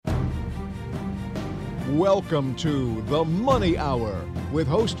Welcome to The Money Hour with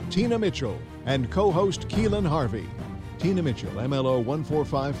host Tina Mitchell and co-host Keelan Harvey. Tina Mitchell, MLO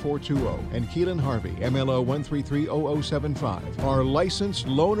 145420, and Keelan Harvey, MLO 1330075, are licensed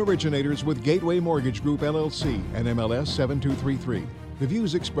loan originators with Gateway Mortgage Group, LLC, and MLS 7233. The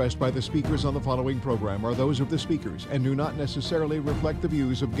views expressed by the speakers on the following program are those of the speakers and do not necessarily reflect the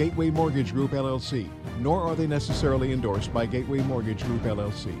views of Gateway Mortgage Group, LLC, nor are they necessarily endorsed by Gateway Mortgage Group,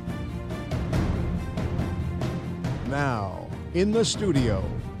 LLC. Now, in the studio,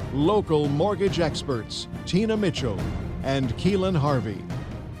 local mortgage experts Tina Mitchell and Keelan Harvey.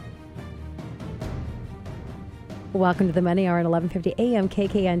 Welcome to the Money Hour at 11:50 a.m.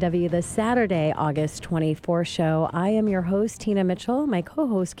 KKNW, the Saturday, August 24th show. I am your host, Tina Mitchell. My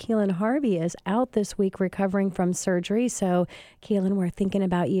co-host, Keelan Harvey, is out this week recovering from surgery. So, Keelan, we're thinking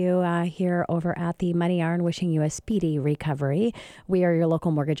about you here over at the Money Hour and wishing you a speedy recovery. We are your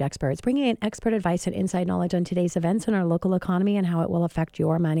local mortgage experts, bringing in expert advice and inside knowledge on today's events in our local economy and how it will affect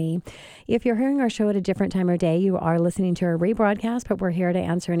your money. If you're hearing our show at a different time of day, you are listening to a rebroadcast, but we're here to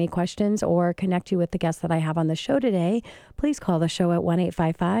answer any questions or connect you with the guests that I have on the show today. Please call the show at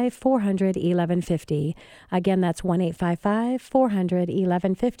 1-855-400-1150. Again, that's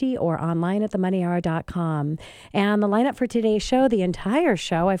 1-855-400-1150 or online at themoneyhour.com. And the lineup for today's show, the entire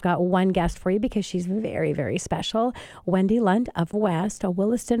show, I've got one guest for you because she's very, very special. Wendy Lund of West, a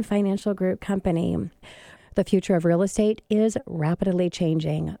Williston Financial Group company. The future of real estate is rapidly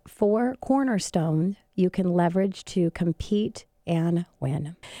changing. For Cornerstones, you can leverage to compete and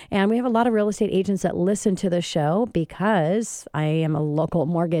win. And we have a lot of real estate agents that listen to the show because I am a local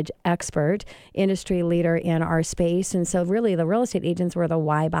mortgage expert, industry leader in our space. And so really the real estate agents were the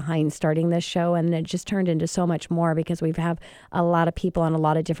why behind starting this show. And it just turned into so much more because we have a lot of people in a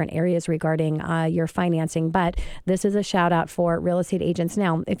lot of different areas regarding your financing. But this is a shout out for real estate agents.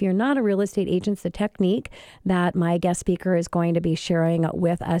 Now, if you're not a real estate agent, the technique that my guest speaker is going to be sharing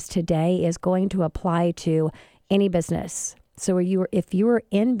with us today is going to apply to any business. So if you're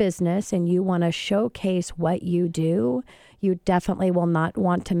in business and you want to showcase what you do, you definitely will not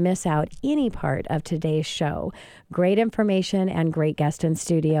want to miss out any part of today's show. Great information and great guest in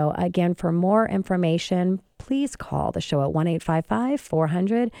studio. Again, for more information, please call the show at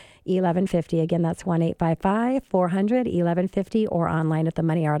 1-855-400-1150. Again, that's 1-855-400-1150 or online at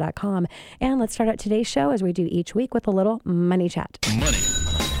themoneyhour.com. And let's start out today's show as we do each week with a little money chat.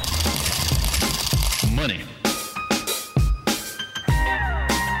 Money.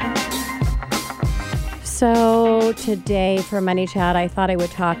 So today for Money Chat, I thought I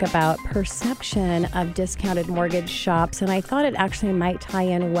would talk about perception of discounted mortgage shops. And I thought it actually might tie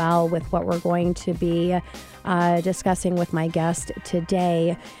in well with what we're going to be discussing with my guest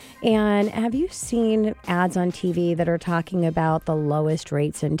today. And have you seen ads on TV that are talking about the lowest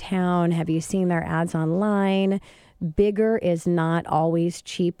rates in town? Have you seen their ads online? Bigger is not always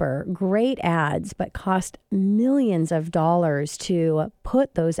cheaper. Great ads, but cost millions of dollars to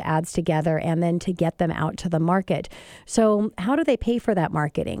put those ads together and then to get them out to the market. So how do they pay for that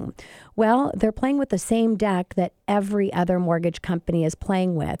marketing? Well, they're playing with the same deck that every other mortgage company is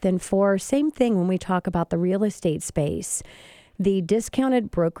playing with. And for same thing when we talk about the real estate space, the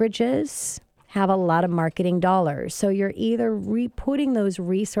discounted brokerages have a lot of marketing dollars. So you're either putting those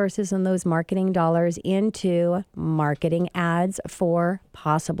resources and those marketing dollars into marketing ads for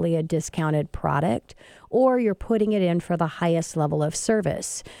possibly a discounted product, or you're putting it in for the highest level of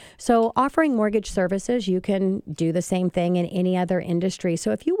service. So offering mortgage services, you can do the same thing in any other industry.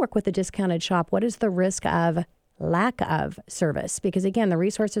 So if you work with a discounted shop, what is the risk of lack of service? Because again, the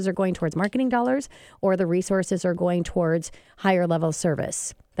resources are going towards marketing dollars or the resources are going towards higher level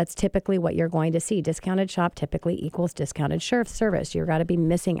service. That's typically what you're going to see. Discounted shop typically equals discounted service. You've got to be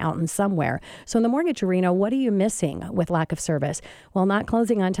missing out in somewhere. So in the mortgage arena, what are you missing with lack of service? Well, not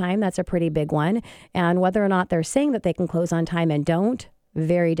closing on time, that's a pretty big one. And whether or not they're saying that they can close on time and don't,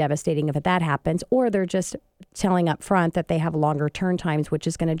 very devastating if that happens, or they're just telling up front that they have longer turn times, which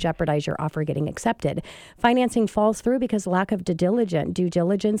is going to jeopardize your offer getting accepted. Financing falls through because lack of due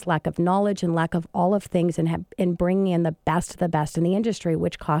diligence, lack of knowledge, and lack of all of things in bringing in the best of the best in the industry,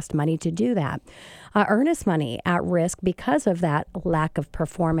 which cost money to do that. Earnest money at risk because of that lack of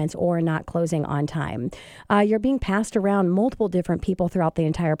performance or not closing on time. You're being passed around multiple different people throughout the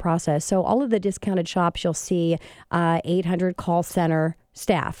entire process. So all of the discounted shops, you'll see 800 call center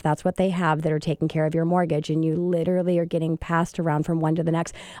staff. That's what they have that are taking care of your mortgage, and you literally are getting passed around from one to the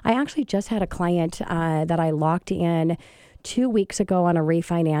next. I actually just had a client that I locked in 2 weeks ago on a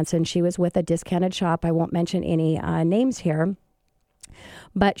refinance, and she was with a discounted shop. I won't mention any names here.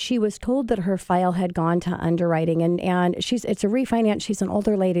 but she was told that her file had gone to underwriting, and it's a refinance. She's an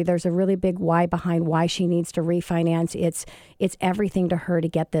older lady. There's a really big why behind why she needs to refinance. It's everything to her to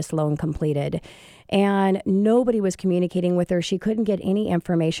get this loan completed. And nobody was communicating with her. She couldn't get any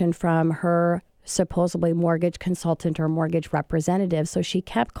information from her supposedly mortgage consultant or mortgage representative. So she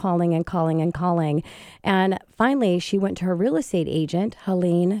kept calling and calling and calling. And finally, she went to her real estate agent,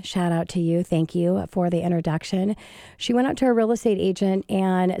 Helene. Shout out to you. Thank you for the introduction. She went out to her real estate agent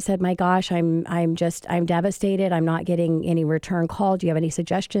and said, my gosh, I'm devastated. I'm not getting any return call. Do you have any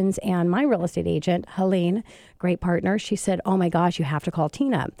suggestions? And my real estate agent, Helene, great partner, she said, oh my gosh, you have to call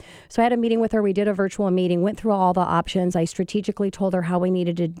Tina. So I had a meeting with her. We did a virtual meeting, went through all the options. I strategically told her how we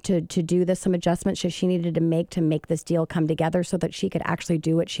needed to do this, some adjustments that she needed to make this deal come together so that she could actually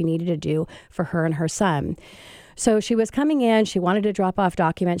do what she needed to do for her and her son. So she was coming in. She wanted to drop off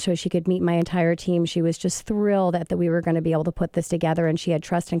documents so she could meet my entire team. She was just thrilled that we were going to be able to put this together, and she had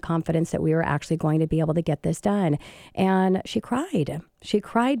trust and confidence that we were actually going to be able to get this done. And she cried. She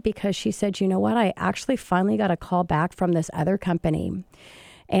cried because she said, you know what? I actually finally got a call back from this other company.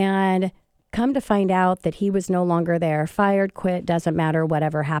 And come to find out that he was no longer there, fired, quit, doesn't matter,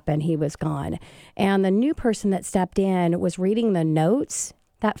 whatever happened, he was gone. And the new person that stepped in was reading the notes.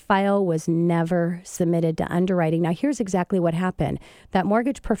 That file was never submitted to underwriting. Now, here's exactly what happened. That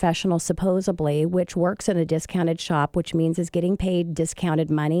mortgage professional, supposedly, which works in a discounted shop, which means is getting paid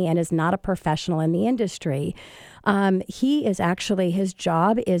discounted money and is not a professional in the industry, his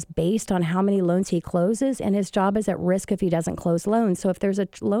job is based on how many loans he closes, and his job is at risk if he doesn't close loans. So if there's a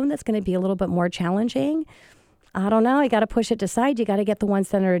loan that's going to be a little bit more challenging, I don't know. You got to push it aside. You got to get the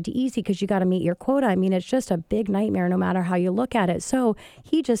ones that are easy because you got to meet your quota. I mean, it's just a big nightmare no matter how you look at it. So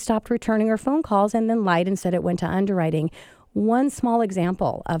he just stopped returning her phone calls and then lied and said it went to underwriting. One small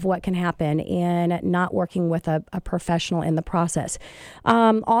example of what can happen in not working with a professional in the process.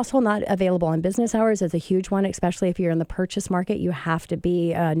 Also not available in business hours is a huge one, especially if you're in the purchase market. You have to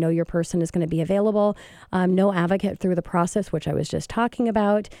be, know your person is going to be available. No advocate through the process, which I was just talking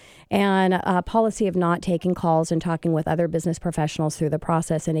about. And a policy of not taking calls and talking with other business professionals through the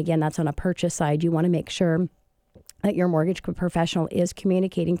process. And again, that's on a purchase side. You want to make sure that your mortgage professional is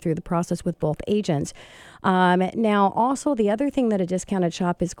communicating through the process with both agents. Now, also, the other thing that a discounted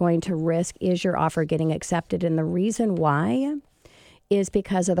shop is going to risk is your offer getting accepted. And the reason why is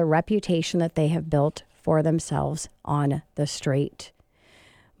because of the reputation that they have built for themselves on the street.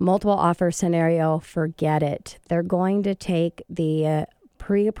 Multiple offer scenario, forget it. They're going to take the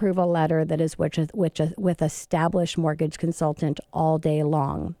pre-approval letter that is with established mortgage consultant all day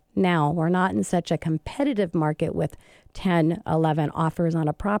long. Now, we're not in such a competitive market with 10, 11 offers on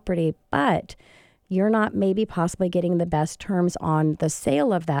a property, but you're not maybe possibly getting the best terms on the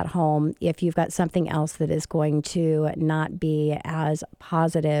sale of that home if you've got something else that is going to not be as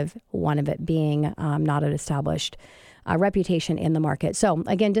positive, one of it being not an established reputation in the market. So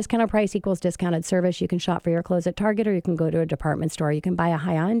again, discounted price equals discounted service. You can shop for your clothes at Target, or you can go to a department store. You can buy a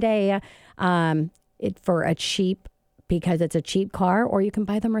Hyundai for a cheap, because it's a cheap car, or you can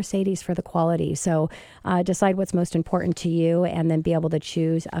buy the Mercedes for the quality. So decide what's most important to you and then be able to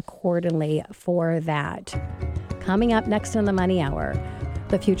choose accordingly for that. Coming up next on the Money Hour,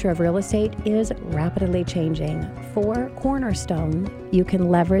 the future of real estate is rapidly changing. For Cornerstone, you can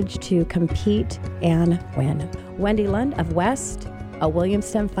leverage to compete and win. Wendy Lund of West, a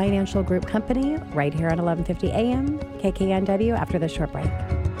Williamston Financial Group company, right here on 1150 AM, KKNW, after this short break.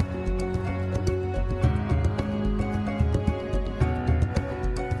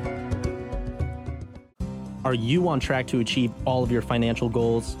 Are you on track to achieve all of your financial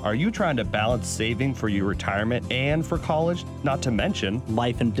goals? Are you trying to balance saving for your retirement and for college, not to mention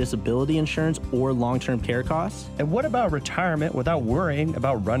life and disability insurance or long-term care costs? And what about retirement without worrying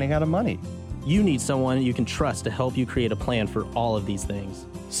about running out of money? You need someone you can trust to help you create a plan for all of these things.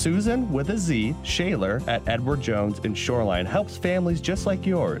 Susan, with a Z, Shaler at Edward Jones in Shoreline helps families just like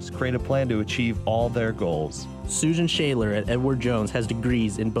yours create a plan to achieve all their goals. Susan Shaler at Edward Jones has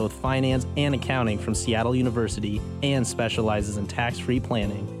degrees in both finance and accounting from Seattle University and specializes in tax-free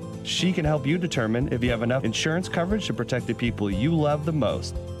planning. She can help you determine if you have enough insurance coverage to protect the people you love the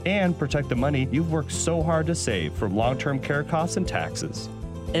most and protect the money you've worked so hard to save from long-term care costs and taxes.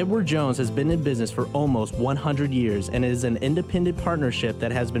 Edward Jones has been in business for almost 100 years and is an independent partnership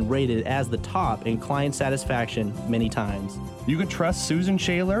that has been rated as the top in client satisfaction many times. You can trust Susan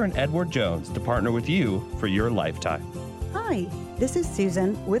Shaler and Edward Jones to partner with you for your lifetime. Hi, this is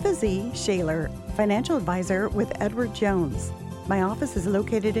Susan with a Z, Shaler, financial advisor with Edward Jones. My office is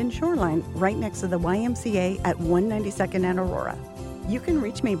located in Shoreline, right next to the YMCA at 192nd and Aurora. You can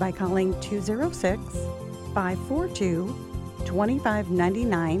reach me by calling 206-542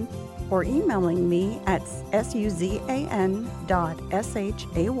 $25.99 or emailing me at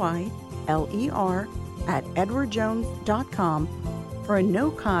suzan.shayler@edwardjones.com for a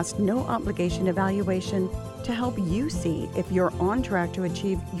no-cost, no-obligation evaluation to help you see if you're on track to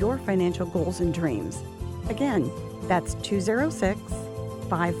achieve your financial goals and dreams. Again, that's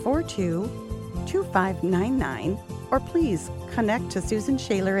 206-542-2599, or please connect to Susan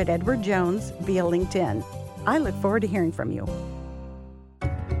Shaler at Edward Jones via LinkedIn. I look forward to hearing from you.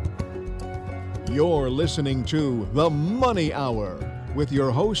 You're listening to The Money Hour with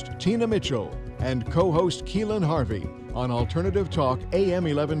your host, Tina Mitchell, and co-host Keelan Harvey on Alternative Talk AM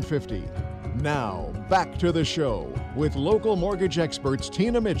 1150. Now, back to the show with local mortgage experts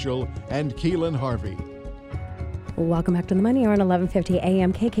Tina Mitchell and Keelan Harvey. Welcome back to the Money Hour on 1150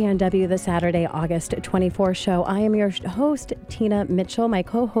 AM KKNW, the Saturday, August 24th show. I am your host, Tina Mitchell. My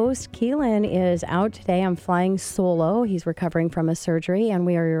co-host, Keelan, is out today. I'm flying solo. He's recovering from a surgery, and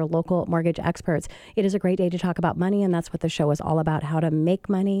we are your local mortgage experts. It is a great day to talk about money, and that's what the show is all about, how to make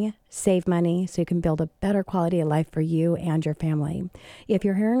money, save money, so you can build a better quality of life for you and your family. If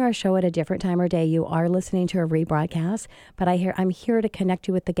you're hearing our show at a different time or day, you are listening to a rebroadcast, but I'm here to connect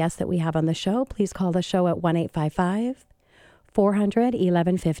you with the guests that we have on the show. Please call the show at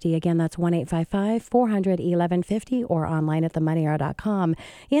 1-855-400-1150. Again, that's 1-855-400-1150 or online at themoneyhour.com.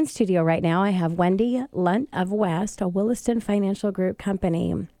 In studio right now, I have Wendy Lunt of West, a Williston Financial Group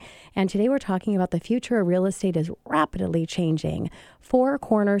company. And today we're talking about the future of real estate is rapidly changing. 4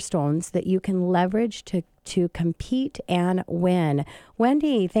 cornerstones that you can leverage to compete and win.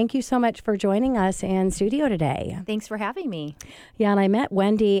 Wendy, thank you so much for joining us in studio today. Thanks for having me. Yeah, and I met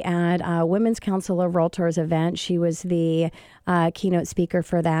Wendy at a Women's Council of Realtors event. She was the keynote speaker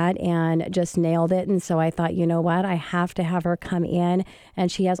for that and just nailed it. And so I thought, you know what, I have to have her come in.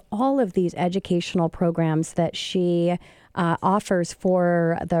 And she has all of these educational programs that she offers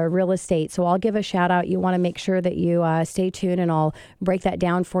for the real estate. So I'll give a shout out. You want to make sure that you stay tuned, and I'll break that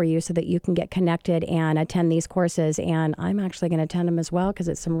down for you so that you can get connected and attend these courses. And I'm actually going to attend them as well because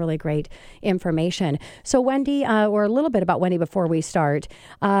it's some really great information. So Wendy, or a little bit about Wendy before we start.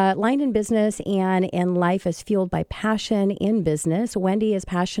 Line in business and in life is fueled by passion in business. Wendy is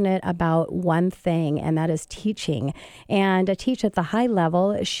passionate about one thing, and that is teaching. And to teach at the high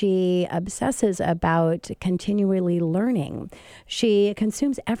level, she obsesses about continually learning. She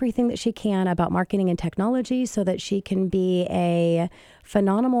consumes everything that she can about marketing and technology so that she can be a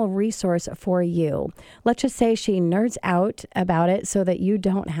phenomenal resource for you. Let's just say she nerds out about it so that you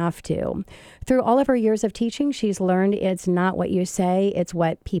don't have to. Through all of her years of teaching, she's learned it's not what you say, it's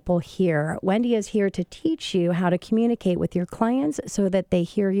what people hear. Wendy is here to teach you how to communicate with your clients so that they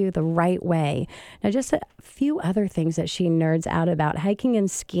hear you the right way. Now, just a few other things that she nerds out about: hiking and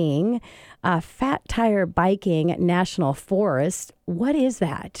skiing, fat tire biking, national forest. What is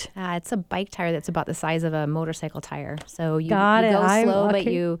that? It's a bike tire that's about the size of a motorcycle tire. So you Got it. go slow, Okay.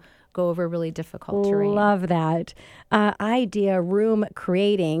 but you go over really difficult terrain. Love that. Idea room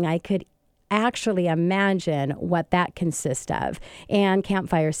creating. I could actually imagine what that consists of. And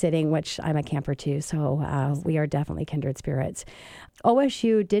campfire sitting, which I'm a camper too, so we are definitely kindred spirits.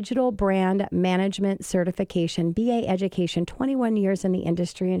 OSU Digital Brand Management Certification, BA Education, 21 years in the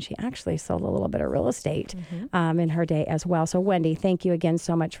industry, and she actually sold a little bit of real estate in her day as well. So Wendy, thank you again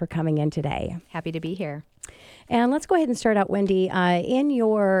so much for coming in today. Happy to be here. And let's go ahead and start out, Wendy. In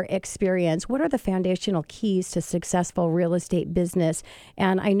your experience, what are the foundational keys to successful real estate business?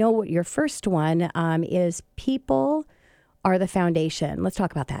 And I know what your first one is: people are the foundation. Let's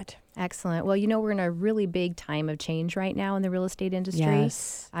talk about that. Excellent. Well, we're in a really big time of change right now in the real estate industry.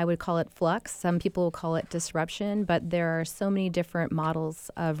 Yes. I would call it flux. Some people will call it disruption, but there are so many different models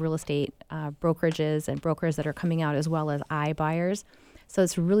of real estate brokerages and brokers that are coming out, as well as iBuyers. So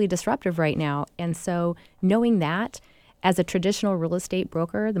it's really disruptive right now. And so knowing that, as a traditional real estate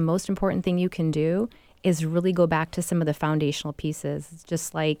broker, the most important thing you can do is really go back to some of the foundational pieces. It's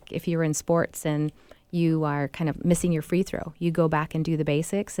just like if you're in sports and you are kind of missing your free throw, you go back and do the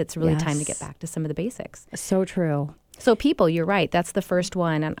basics. It's really time to get back to some of the basics. So true. So people, you're right. That's the first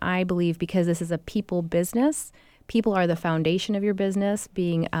one. And I believe because this is a people business, people are the foundation of your business,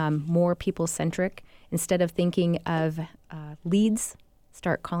 being more people-centric. Instead of thinking of leads,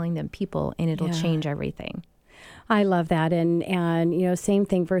 start calling them people, and it'll change everything. I love that. And same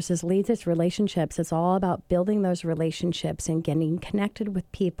thing versus leads, it's relationships. It's all about building those relationships and getting connected with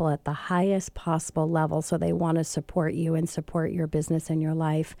people at the highest possible level so they want to support you and support your business and your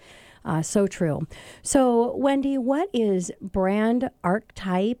life. So true. So, Wendy, what is brand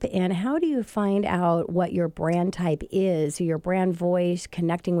archetype, and how do you find out what your brand type is, your brand voice,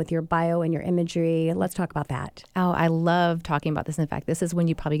 connecting with your bio and your imagery? Let's talk about that. Oh, I love talking about this. In fact, this is when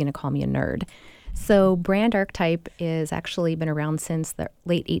you're probably going to call me a nerd. So brand archetype is actually been around since the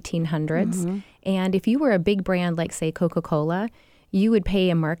late 1800s. And if you were a big brand like, say, Coca-Cola, you would pay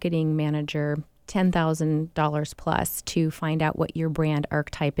a marketing manager $10,000 plus to find out what your brand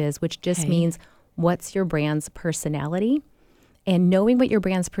archetype is, which just means what's your brand's personality. And knowing what your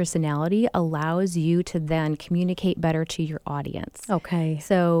brand's personality allows you to then communicate better to your audience. Okay.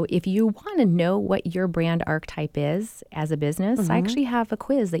 So if you want to know what your brand archetype is as a business, I actually have a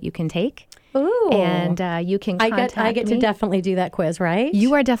quiz that you can take. Ooh. And you can contact I get me. to definitely do that quiz, right?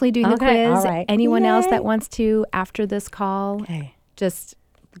 You are definitely doing the Okay, quiz. all right. Anyone else Yay. that wants to, after this call, Okay. just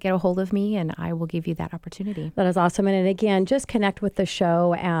get a hold of me and I will give you that opportunity. That is awesome. And again, just connect with the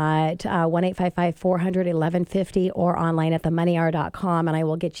show at 1-855-400-1150 or online at themoneyhour.com, and I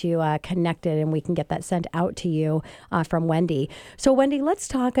will get you connected and we can get that sent out to you from Wendy. So, Wendy, let's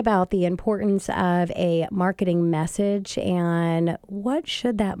talk about the importance of a marketing message and what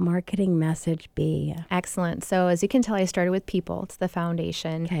should that marketing message be? Excellent. So as you can tell, I started with people. It's the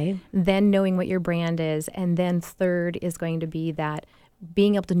foundation. Okay. Then knowing what your brand is. And then third is going to be that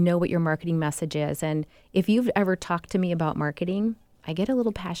being able to know what your marketing message is. And if you've ever talked to me about marketing, I get a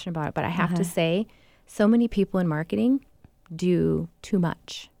little passionate about it, but I have to say, so many people in marketing do too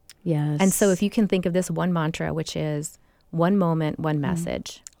much. Yes. And so if you can think of this one mantra, which is one moment, one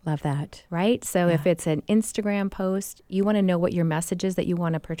message. Love that. Right? So if it's an Instagram post, you want to know what your message is that you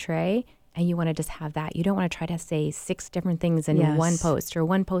want to portray, and you want to just have that. You don't want to try to say 6 different things in one post or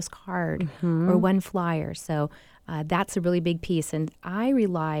one postcard or one flyer. So that's a really big piece. And I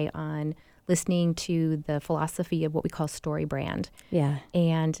rely on listening to the philosophy of what we call story brand. Yeah.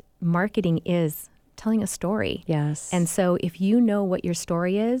 And marketing is telling a story. Yes. And so if you know what your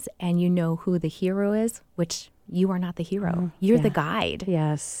story is and you know who the hero is, which you are not the hero, you're the guide.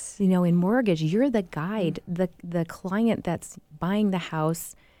 Yes. You know, in mortgage, you're the guide. The client that's buying the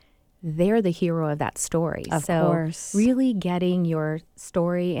house, they're the hero of that story. Of so course. really getting your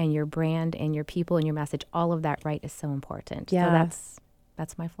story and your brand and your people and your message, all of that right is so important. Yeah. So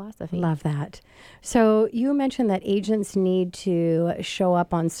that's my philosophy. Love that. So you mentioned that agents need to show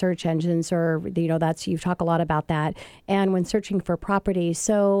up on search engines, or you talk a lot about that, and when searching for property.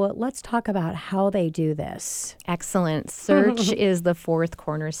 So let's talk about how they do this. Excellent. Search is the fourth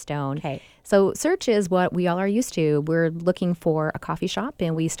cornerstone. Okay. So search is what we all are used to. We're looking for a coffee shop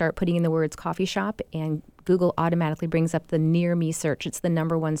and we start putting in the words coffee shop and Google automatically brings up the near me search. It's the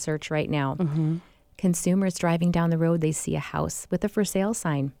number one search right now. Consumers driving down the road, they see a house with a for sale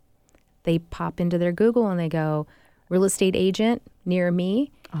sign. They pop into their Google and they go, real estate agent near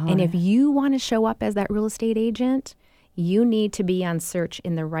me. And if you want to show up as that real estate agent, you need to be on search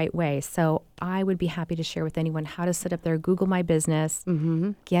in the right way. So I would be happy to share with anyone how to set up their Google My Business,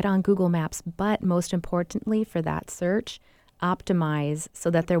 get on Google Maps, but most importantly for that search, optimize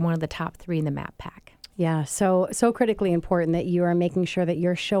so that they're one of the top 3 in the map pack. Yeah, so critically important that you are making sure that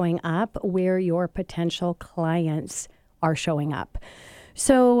you're showing up where your potential clients are showing up.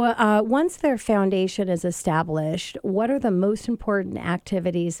 So once their foundation is established, what are the most important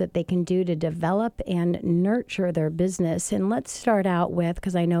activities that they can do to develop and nurture their business? And let's start out with,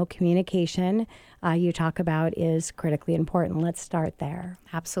 because I know communication you talk about is critically important. Let's start there.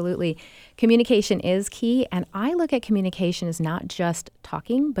 Absolutely. Communication is key. And I look at communication as not just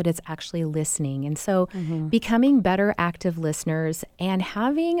talking, but it's actually listening. And so becoming better active listeners and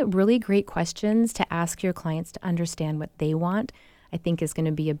having really great questions to ask your clients to understand what they want, I think is going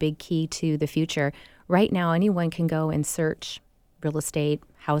to be a big key to the future. Right now, anyone can go and search real estate,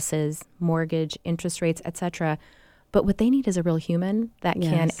 houses, mortgage, interest rates, etc. But what they need is a real human that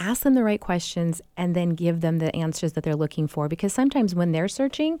can ask them the right questions and then give them the answers that they're looking for. Because sometimes when they're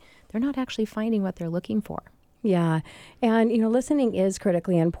searching, they're not actually finding what they're looking for. Yeah. And, listening is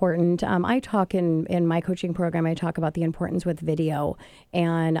critically important. I talk in my coaching program, I talk about the importance with video,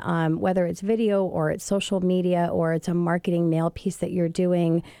 and whether it's video or it's social media or it's a marketing mail piece that you're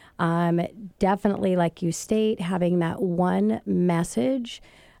doing, definitely, like you state, having that one message.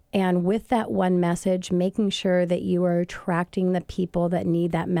 And with that one message, making sure that you are attracting the people that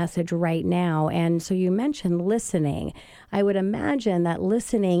need that message right now. And so you mentioned listening. I would imagine that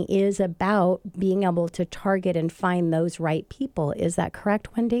listening is about being able to target and find those right people. Is that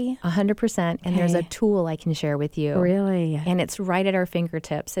correct, Wendy? 100%. And there's a tool I can share with you. Really? And it's right at our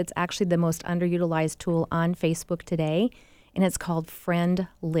fingertips. It's actually the most underutilized tool on Facebook today. And it's called Friend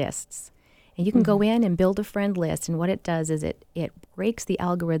Lists. And you can go in and build a friend list. And what it does is it breaks the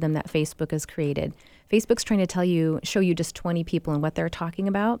algorithm that Facebook has created. Facebook's trying to show you just 20 people and what they're talking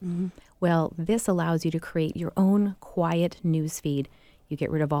about. Well, this allows you to create your own quiet news feed. You get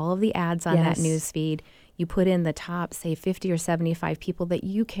rid of all of the ads on that news feed. You put in the top, say, 50 or 75 people that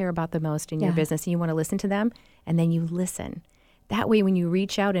you care about the most in your business, and you want to listen to them, and then you listen. That way, when you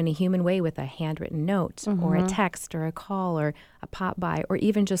reach out in a human way with a handwritten note or a text or a call or a pop by or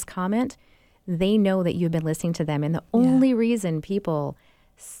even just comment, they know that you've been listening to them. And the only reason people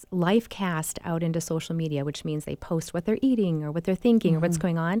life cast out into social media, which means they post what they're eating or what they're thinking or what's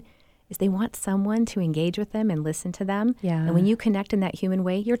going on, is they want someone to engage with them and listen to them. Yeah. And when you connect in that human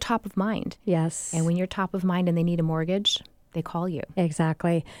way, you're top of mind. Yes. And when you're top of mind and they need a mortgage, they call you.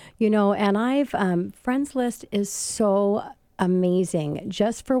 Exactly. And I've, Friends List is so amazing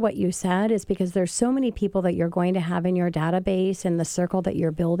just for what you said, is because there's so many people that you're going to have in your database and the circle that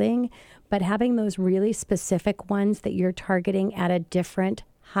you're building, but having those really specific ones that you're targeting at a different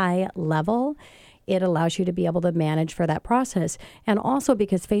high level, it allows you to be able to manage for that process. And also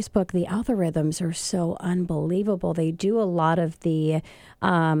because Facebook, the algorithms are so unbelievable. They do a lot of the,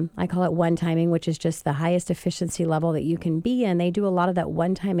 I call it one-timing, which is just the highest efficiency level that you can be in. They do a lot of that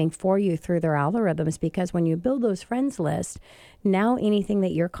one-timing for you through their algorithms, because when you build those friends list, now anything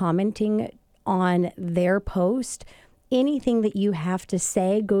that you're commenting on their post, anything that you have to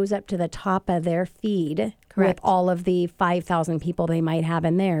say goes up to the top of their feed. With all of the 5,000 people they might have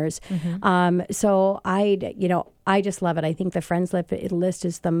in theirs. So I just love it. I think the Friends list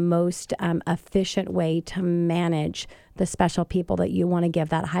is the most efficient way to manage the special people that you want to give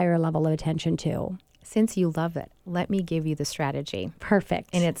that higher level of attention to. Since you love it, let me give you the strategy. Perfect.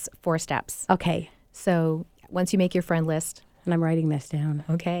 And it's 4 steps. Okay. So once you make your friend list. And I'm writing this down.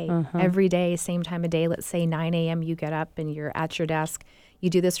 Okay. Every day, same time of day, let's say 9 a.m., you get up and you're at your desk. You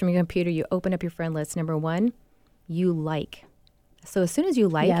do this from your computer. You open up your friend list. Number 1, you like. So as soon as you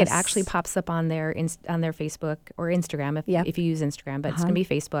like, it actually pops up on their Facebook or Instagram if you use Instagram, but it's going to be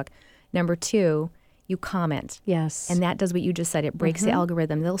Facebook. Number 2, you comment. Yes. And that does what you just said. It breaks the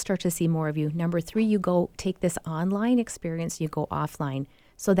algorithm. They'll start to see more of you. Number 3, you go take this online experience, you go offline.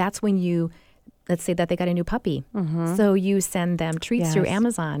 So that's when let's say that they got a new puppy. So you send them treats through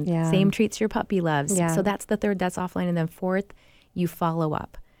Amazon. Same treats your puppy loves. So that's the 3rd, that's offline. And then 4th, you follow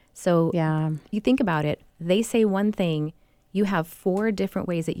up. So you think about it. They say one thing, you have 4 different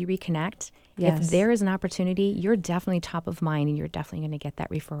ways that you reconnect. If there is an opportunity, you're definitely top of mind and you're definitely going to get that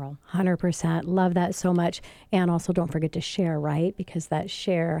referral. 100%. Love that so much. And also don't forget to share, right? Because that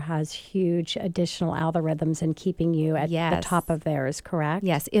share has huge additional algorithms in keeping you at the top of theirs, correct?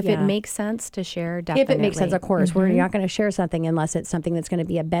 Yes. If it makes sense to share, definitely. If it makes sense, of course. We're not going to share something unless it's something that's going to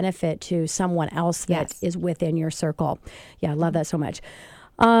be a benefit to someone else that is within your circle. Yeah, I love that so much.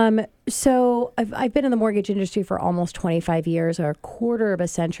 So I've been in the mortgage industry for almost 25 years, or a quarter of a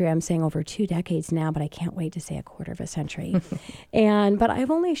century. I'm saying over 2 decades now, but I can't wait to say a quarter of a century. But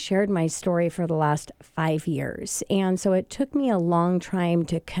I've only shared my story for the last 5 years. And so it took me a long time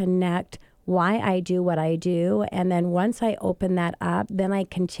to connect why I do what I do. And then once I open that up, then I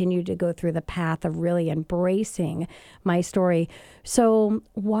continue to go through the path of really embracing my story. So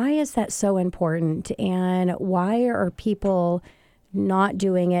why is that so important? And why are people not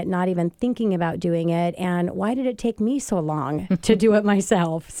doing it, not even thinking about doing it? And why did it take me so long to do it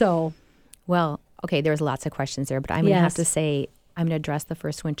myself? Well, okay, there's lots of questions there, but I'm going to have to say, I'm going to address the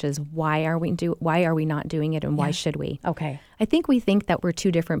first one, which is why are we not doing it, and why should we? Okay. I think we think that we're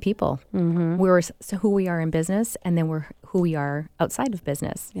 2 different people. We're who we are in business, and then we're who we are outside of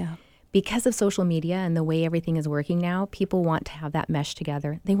business. Yeah. Because of social media and the way everything is working now, people want to have that mesh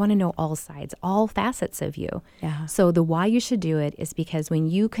together. They want to know all sides, all facets of you. Yeah. So the why you should do it is because when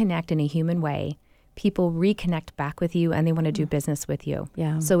you connect in a human way, people reconnect back with you and they want to do business with you.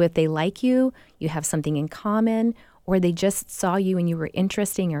 Yeah. So if they like you, you have something in common, or they just saw you and you were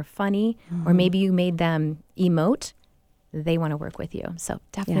interesting or funny, or maybe you made them emote, they want to work with you. So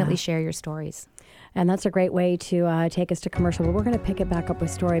definitely share your stories. And that's a great way to take us to commercial. But we're going to pick it back up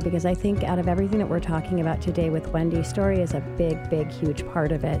with story, because I think out of everything that we're talking about today with Wendy, story is a big, big, huge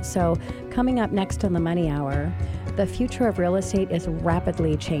part of it. So coming up next on the Money Hour, the future of real estate is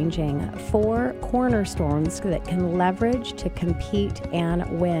rapidly changing. 4 cornerstones that can leverage to compete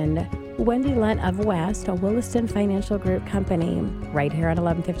and win. Wendy Lent of West, a Williston Financial Group company, right here at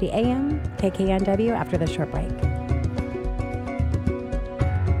 1150 AM, KKNW, after the short break.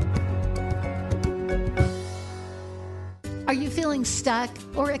 Are you feeling stuck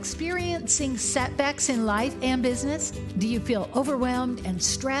or experiencing setbacks in life and business? Do you feel overwhelmed and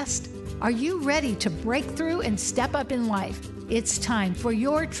stressed? Are you ready to break through and step up in life? It's time for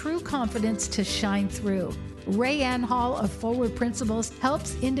your true confidence to shine through. Rayanne Hall of Forward Principles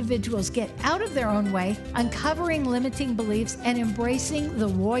helps individuals get out of their own way, uncovering limiting beliefs and embracing the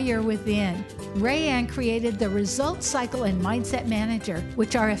warrior within. Rayanne created the Results Cycle and Mindset Manager,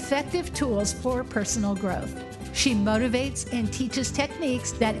 which are effective tools for personal growth. She motivates and teaches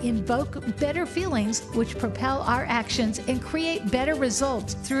techniques that invoke better feelings, which propel our actions and create better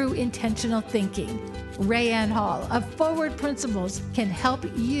results through intentional thinking. Rayanne Hall of Forward Principles can help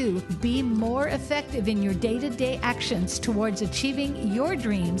you be more effective in your day-to-day actions towards achieving your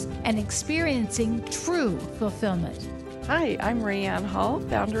dreams and experiencing true fulfillment. Hi, I'm Rayanne Hall,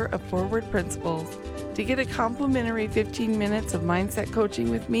 founder of Forward Principles. To get a complimentary 15 minutes of mindset coaching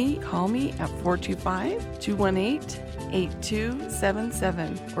with me, call me at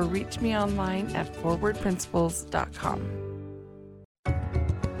 425-218-8277 or reach me online at forwardprinciples.com.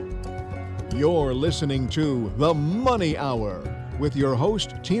 You're listening to The Money Hour with your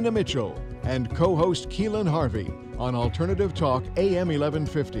host, Tina Mitchell, and co-host Keelan Harvey on Alternative Talk AM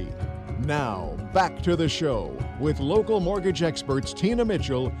 1150. Now, back to the show with local mortgage experts Tina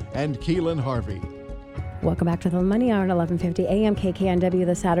Mitchell and Keelan Harvey. Welcome back to the Money Hour at 1150 AM KKNW,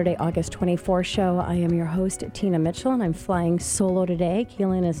 the Saturday, August 24th show. I am your host, Tina Mitchell, and I'm flying solo today.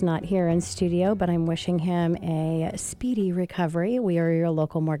 Keelan is not here in studio, but I'm wishing him a speedy recovery. We are your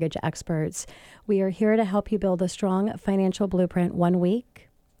local mortgage experts. We are here to help you build a strong financial blueprint 1 week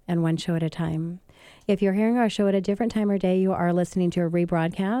and one show at a time. If you're hearing our show at a different time or day, you are listening to a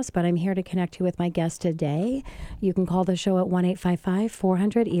rebroadcast, but I'm here to connect you with my guest today. You can call the show at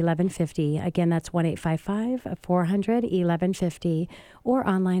 1-855-400-1150. Again, that's 1-855-400-1150 or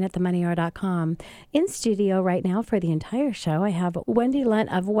online at themoneyhour.com. In studio right now for the entire show, I have Wendy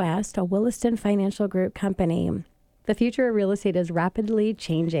Lent of West, a Williston Financial Group company. The future of real estate is rapidly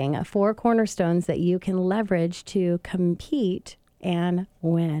changing. 4 cornerstones that you can leverage to compete and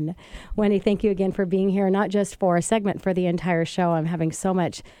win. Wendy, thank you again for being here, not just for a segment, for the entire show. I'm having so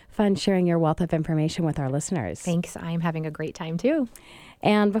much fun sharing your wealth of information with our listeners. Thanks. I'm having a great time too.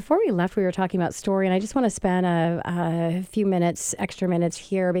 And before we left, we were talking about story, and I just want to spend a few minutes, extra minutes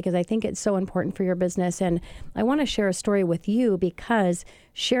here, because I think it's so important for your business. And I want to share a story with you because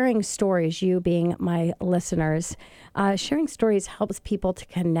sharing stories, you being my listeners, sharing stories helps people to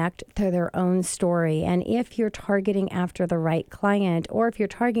connect to their own story. And if you're targeting after the right client, or if you're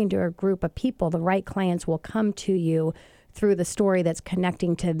targeting to a group of people, the right clients will come to you through the story that's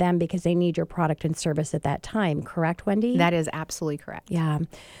connecting to them because they need your product and service at that time. Correct, Wendy? That is absolutely correct. Yeah.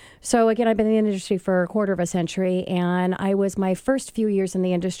 So again, I've been in the industry for a quarter of a century, and I was my first few years in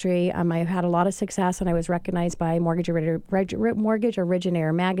the industry. I had a lot of success, and I was recognized by Mortgage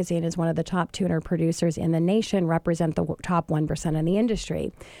Originator magazine as one of the top 200 producers in the nation, represent the top 1% in the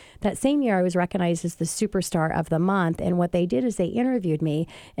industry. That same year, I was recognized as the superstar of the month, and what they did is they interviewed me,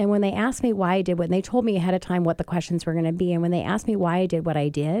 and when they asked me why I did what, and they told me ahead of time what the questions were going to be, and when they asked me why I did what I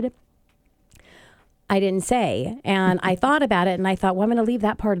did, I didn't say. And I thought about it, and I thought, well, I'm going to leave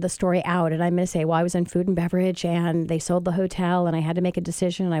that part of the story out. And I'm going to say, well, I was in food and beverage, and they sold the hotel, and I had to make a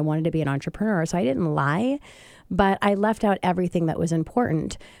decision, and I wanted to be an entrepreneur. So I didn't lie, but I left out everything that was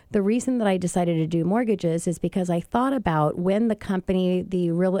important. The reason that I decided to do mortgages is because I thought about when the company, the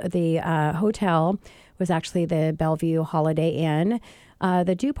hotel was actually the Bellevue Holiday Inn.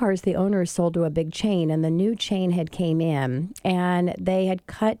 The Dupars, the owners, sold to a big chain, and the new chain had came in, and they had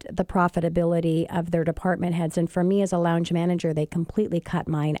cut the profitability of their department heads. And for me as a lounge manager, they completely cut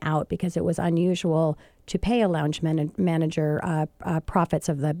mine out because it was unusual to pay a lounge manager profits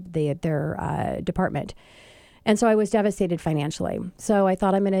of their department. And so I was devastated financially. So I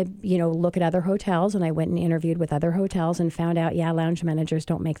thought I'm going to, look at other hotels, and I went and interviewed with other hotels and found out, lounge managers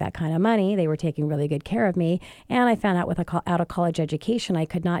don't make that kind of money. They were taking really good care of me. And I found out with out of college education, I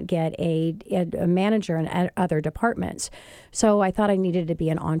could not get a manager in other departments. So I thought I needed to be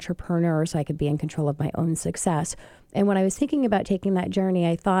an entrepreneur so I could be in control of my own success. And when I was thinking about taking that journey,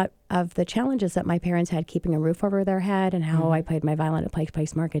 I thought of the challenges that my parents had keeping a roof over their head, and how I played my violin at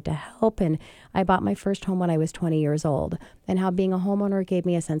Place Market to help. And I bought my first home when I was 20 years old, and how being a homeowner gave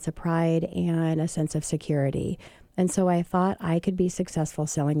me a sense of pride and a sense of security. And so I thought I could be successful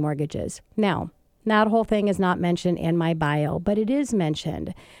selling mortgages. Now, that whole thing is not mentioned in my bio, but it is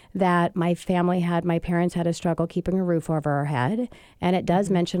mentioned that my parents had a struggle keeping a roof over our head. And it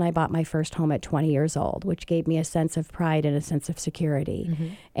does mention I bought my first home at 20 years old, which gave me a sense of pride and a sense of security. Mm-hmm.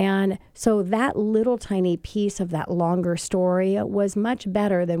 And so that little tiny piece of that longer story was much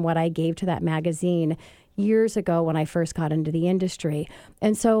better than what I gave to that magazine. years ago when I first got into the industry.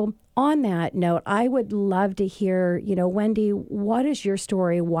 And so on that note, I would love to hear, Wendy, what is your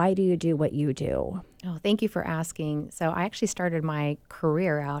story? Why do you do what you do? Oh, thank you for asking. So I actually started my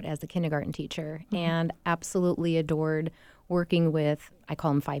career out as a kindergarten teacher and absolutely adored working with, I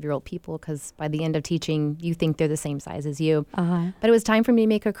call them 5-year-old people, because by the end of teaching, you think they're the same size as you. But it was time for me to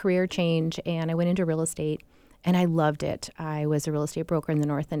make a career change, and I went into real estate, and I loved it. I was a real estate broker in the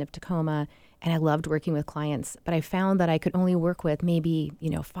north end of Tacoma, and I loved working with clients. But I found that I could only work with maybe,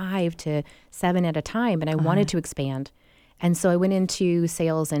 5 to 7 at a time, and I wanted to expand. And so I went into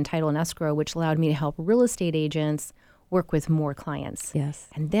sales and title and escrow, which allowed me to help real estate agents work with more clients. Yes.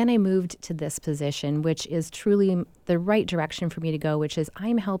 And then I moved to this position, which is truly the right direction for me to go, which is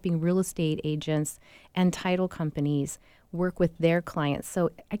I'm helping real estate agents and title companies work with their clients.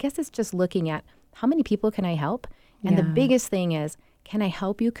 So I guess it's just looking at how many people can I help? And the biggest thing is, can I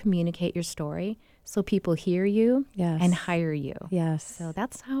help you communicate your story so people hear you and hire you? Yes. So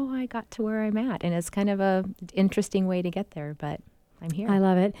that's how I got to where I'm at. And it's kind of an interesting way to get there, but I'm here. I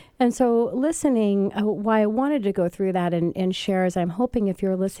love it. And so listening, why I wanted to go through that and share is I'm hoping if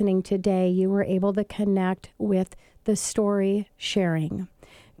you're listening today, you were able to connect with the story sharing.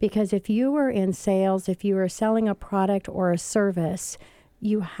 Because if you were in sales, if you were selling a product or a service,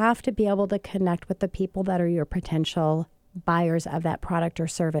 you have to be able to connect with the people that are your potential buyers of that product or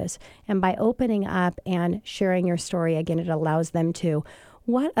service. And by opening up and sharing your story, again, it allows them to.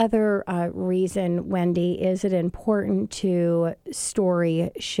 What other reason, Wendy, is it important to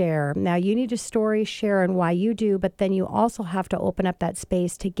story share? Now, you need to story share and why you do, but then you also have to open up that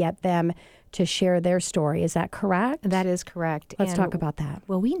space to get them to share their story. Is that correct? That is correct. Let's talk about that.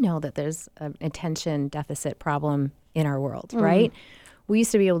 Well, we know that there's an attention deficit problem in our world, right? We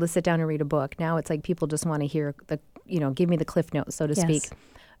used to be able to sit down and read a book. Now it's like people just want to hear give me the cliff notes, so to speak.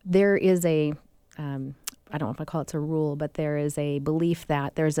 There is a, I don't know if I call it a rule, but there is a belief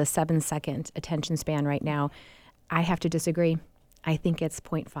that there's a 7-second attention span right now. I have to disagree. I think it's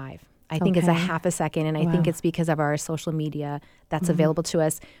 0.5. I think it's a half a second, and I think it's because of our social media that's available to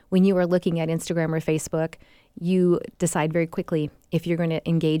us. When you are looking at Instagram or Facebook, you decide very quickly if you're going to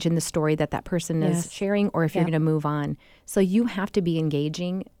engage in the story that person is sharing or if you're going to move on. So you have to be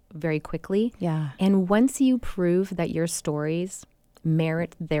engaging very quickly. Yeah. And once you prove that your stories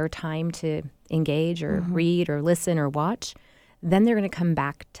merit their time to engage or read or listen or watch, then they're going to come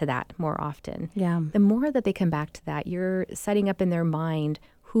back to that more often. Yeah. The more that they come back to that, you're setting up in their mind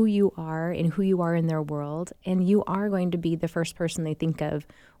who you are and who you are in their world, and you are going to be the first person they think of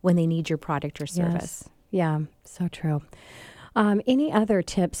when they need your product or service. Yes. Yeah, so true. Any other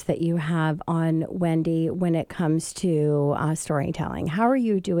tips that you have on, Wendy, when it comes to storytelling? How are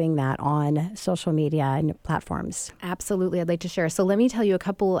you doing that on social media and platforms? Absolutely. I'd like to share. So let me tell you a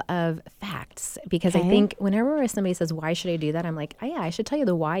couple of facts, because I think whenever somebody says, why should I do that? I'm like, oh, yeah, I should tell you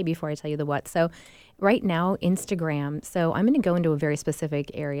the why before I tell you the what. So right now, Instagram, so I'm going to go into a very specific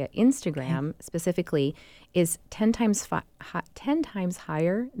area. Instagram specifically is 10 times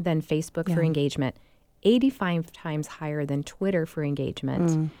higher than Facebook for engagement. 85 times higher than Twitter for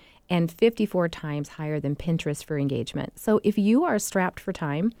engagement, and 54 times higher than Pinterest for engagement. So if you are strapped for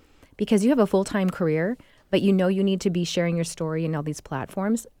time because you have a full-time career, but you know you need to be sharing your story in all these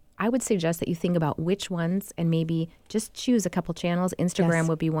platforms, I would suggest that you think about which ones and maybe just choose a couple channels. Instagram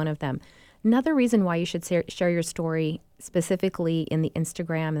would be one of them. Another reason why you should share your story specifically in the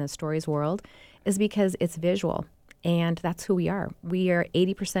Instagram and the stories world is because it's visual. And that's who we are. We are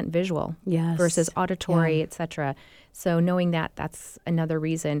 80% visual versus auditory, etc. So knowing that, that's another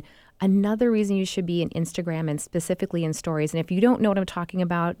reason. Another reason you should be in Instagram and specifically in stories. And if you don't know what I'm talking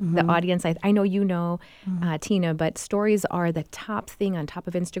about, the audience, I know you know, Tina, but stories are the top thing on top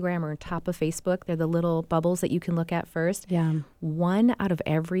of Instagram or on top of Facebook. They're the little bubbles that you can look at first. Yeah. 1 out of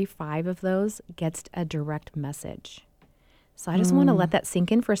every 5 of those gets a direct message. So I just want to let that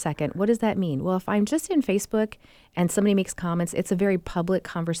sink in for a second. What does that mean? Well, if I'm just in Facebook and somebody makes comments, it's a very public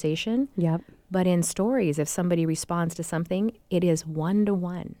conversation. Yep. But in stories, if somebody responds to something, it is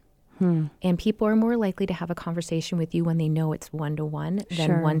 1-to-1. And people are more likely to have a conversation with you when they know it's 1-to-1 than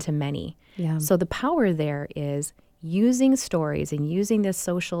 1-to-many. Yeah. So the power there is using stories and using this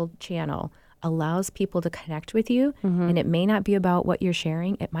social channel allows people to connect with you. And it may not be about what you're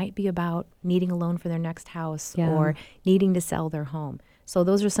sharing. It might be about needing a loan for their next house or needing to sell their home. So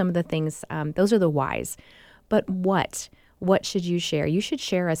those are some of the things, those are the whys. But what should you share? You should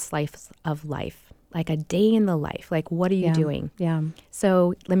share a slice of life, like a day in the life. Like, what are you doing? Yeah.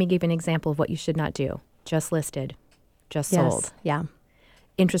 So let me give you an example of what you should not do. Just listed, just sold. Yeah.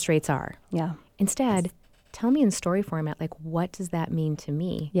 Interest rates are. Yeah. Instead, tell me in story format, like, what does that mean to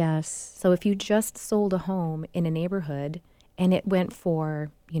me? Yes. So if you just sold a home in a neighborhood and it went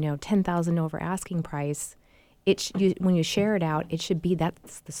for, $10,000 over asking price, when you share it out, it should be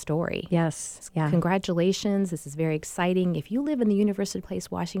that's the story. Yes. Yeah. Congratulations. This is very exciting. If you live in the University Place,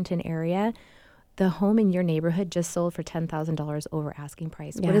 Washington area, the home in your neighborhood just sold for $10,000 over asking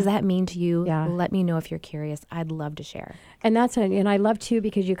price. Yeah. What does that mean to you? Yeah. Let me know if you're curious. I'd love to share. And and I love too,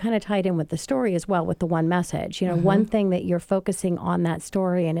 because you kind of tied in with the story as well with the one message. One thing that you're focusing on that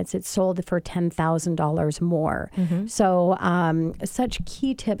story, and it's sold for $10,000 more. So such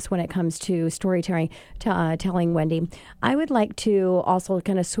key tips when it comes to storytelling, telling, Wendy. I would like to also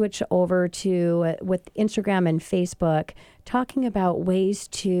kind of switch over to with Instagram and Facebook, talking about ways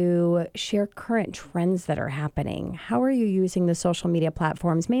to share current trends that are happening. How are you using the social media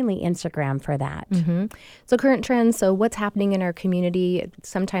platforms, mainly Instagram, for that? So current trends, so what's happening in our community,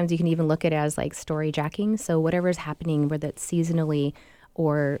 sometimes you can even look at it as like story jacking. So whatever's happening, whether it's seasonally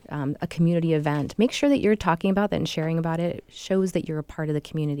or a community event, make sure that you're talking about that and sharing about it. It shows that you're a part of the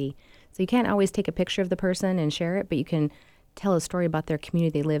community. So you can't always take a picture of the person and share it, but you can tell a story about their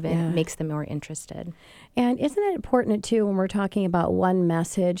community they live in. It makes them more interested. And isn't it important, too, when we're talking about one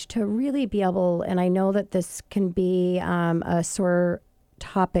message, to really be able, and I know that this can be a sore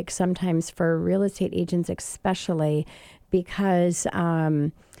topic sometimes for real estate agents especially, because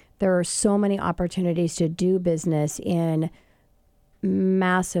there are so many opportunities to do business in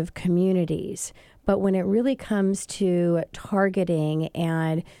massive communities. But when it really comes to targeting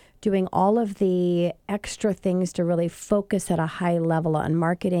and doing all of the extra things to really focus at a high level on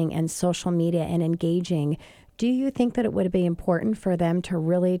marketing and social media and engaging, do you think that it would be important for them to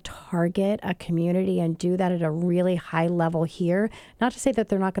really target a community and do that at a really high level here? Not to say that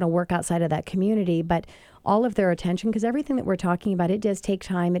they're not going to work outside of that community, but all of their attention, because everything that we're talking about, it does take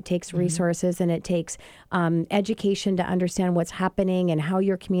time, it takes resources, and it takes education to understand what's happening and how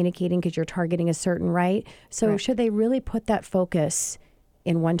you're communicating, because you're targeting a certain right. So should they really put that focus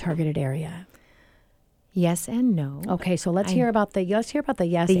in one targeted area? Yes and no. Okay, so let's hear about the yes and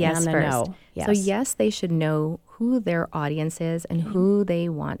the first. no. Yes. So yes, they should know who their audience is and who they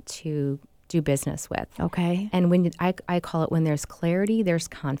want to do business with. Okay. And when I call it, when there's clarity, there's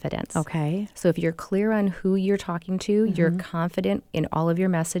confidence. Okay. So if you're clear on who you're talking to, you're confident in all of your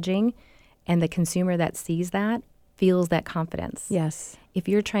messaging, and the consumer that sees that feels that confidence. Yes. If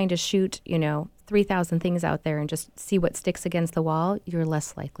you're trying to shoot, 3,000 things out there and just see what sticks against the wall, you're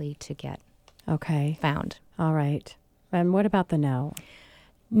less likely to get found. All right. And what about the no?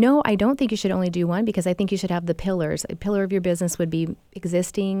 No, I don't think you should only do one, because I think you should have the pillars. A pillar of your business would be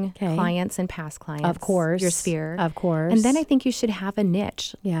existing clients and past clients. Of course. Your sphere. Of course. And then I think you should have a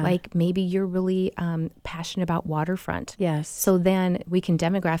niche. Yeah. Like maybe you're really passionate about waterfront. Yes. So then we can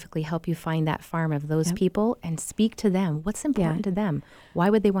demographically help you find that farm of those people and speak to them. What's important to them? Why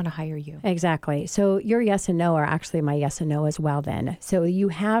would they want to hire you? Exactly. So your yes and no are actually my yes and no as well then. So you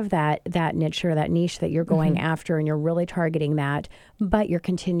have that niche or that niche that you're going after, and you're really targeting that, but you're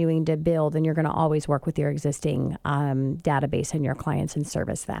continuing to build, and you're going to always work with your existing database and your clients and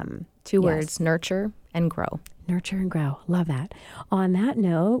service them. Two words: nurture and grow. Nurture and grow. Love that. On that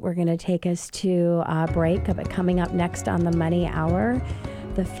note, we're going to take us to a break. But coming up next on the Money Hour,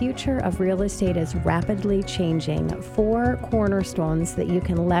 the future of real estate is rapidly changing. 4 cornerstones that you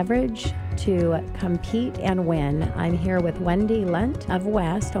can leverage to compete and win. I'm here with Wendy Lunt of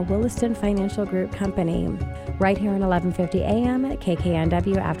West, a Williston Financial Group company, right here on 1150 AM at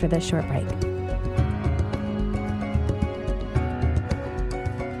KKNW after this short break.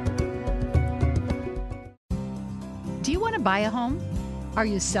 Do you want to buy a home? Are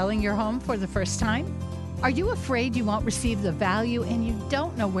you selling your home for the first time? Are you afraid you won't receive the value and you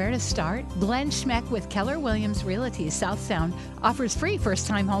don't know where to start? Glenn Schmeck with Keller Williams Realty South Sound offers free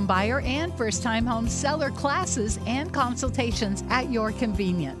first-time home buyer and first-time home seller classes and consultations at your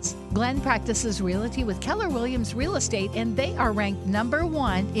convenience. Glenn practices realty with Keller Williams Real Estate, and they are ranked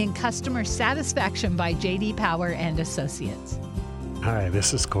 #1 in customer satisfaction by J.D. Power and Associates. Hi,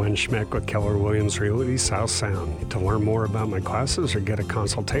 this is Glenn Schmeck with Keller Williams Realty South Sound. To learn more about my classes or get a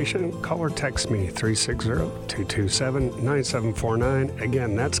consultation, call or text me 360-227-9749.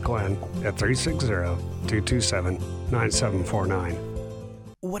 Again, that's Glenn at 360-227-9749.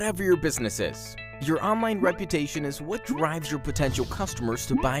 Whatever your business is, your online reputation is what drives your potential customers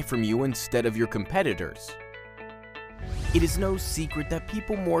to buy from you instead of your competitors. It is no secret that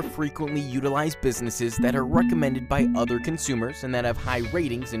people more frequently utilize businesses that are recommended by other consumers and that have high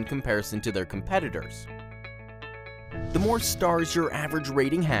ratings in comparison to their competitors. The more stars your average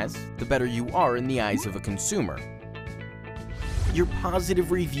rating has, the better you are in the eyes of a consumer. Your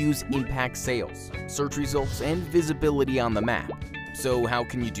positive reviews impact sales, search results, and visibility on the map. So how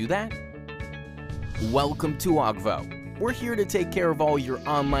can you do that? Welcome to Ogvo. We're here to take care of all your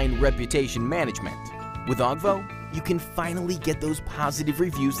online reputation management. With Ogvo, you can finally get those positive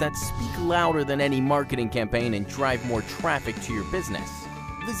reviews that speak louder than any marketing campaign and drive more traffic to your business.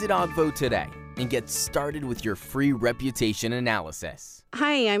 Visit Ogvo today and get started with your free reputation analysis.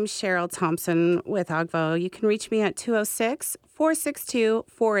 Hi, I'm Cheryl Thompson with Ogvo. You can reach me at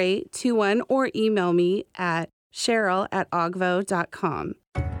 206-462-4821 or email me at cheryl@ogvo.com.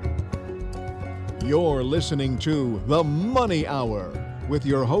 You're listening to The Money Hour with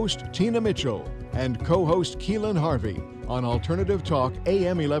your host, Tina Mitchell, and co-host Keelan Harvey on Alternative Talk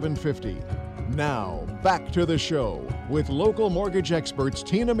AM 1150. Now, back to the show with local mortgage experts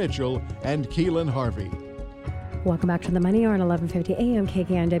Tina Mitchell and Keelan Harvey. Welcome back to the Money Hour on 1150 AM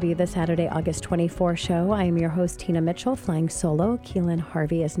KKNW, the Saturday, August 24 show. I am your host, Tina Mitchell, flying solo. Keelan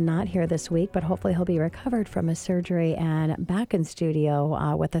Harvey is not here this week, but hopefully he'll be recovered from his surgery and back in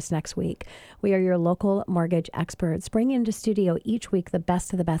studio with us next week. We are your local mortgage experts, bringing into studio each week the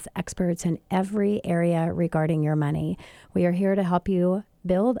best of the best experts in every area regarding your money. We are here to help you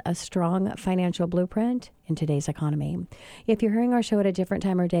build a strong financial blueprint in today's economy. If you're hearing our show at a different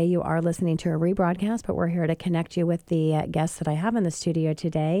time or day, you are listening to a rebroadcast, but we're here to connect you with the guests that I have in the studio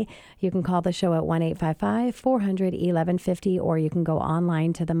today. You can call the show at 1-855-400-1150, or you can go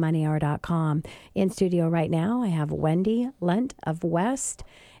online to themoneyhour.com. In studio right now, I have Wendy Lunt of West,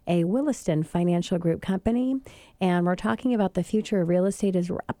 a Williston Financial Group company, and we're talking about the future of real estate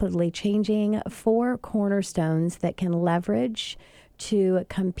is rapidly changing. 4 cornerstones that can leverage to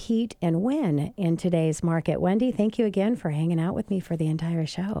compete and win in today's market. Wendy, thank you again for hanging out with me for the entire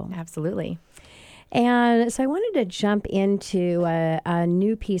show. Absolutely. And so I wanted to jump into a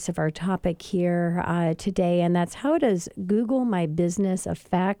new piece of our topic here today, and that's how does Google My Business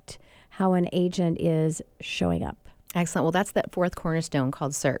affect how an agent is showing up? Excellent. Well, that's that 4th cornerstone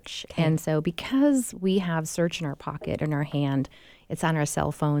called search. Okay. And so because we have search in our pocket, in our hand, it's on our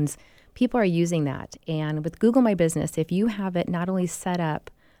cell phones, people are using that. And with Google My Business, if you have it not only set up,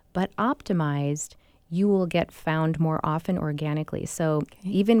 but optimized, you will get found more often organically. So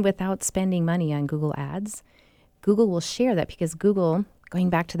even without spending money on Google Ads, Google will share that because Google, going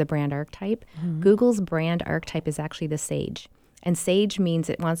back to the brand archetype, Google's brand archetype is actually the sage. And sage means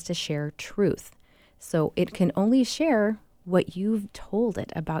it wants to share truth. So it can only share what you've told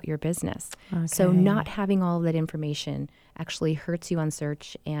it about your business. Okay. So not having all of that information actually hurts you on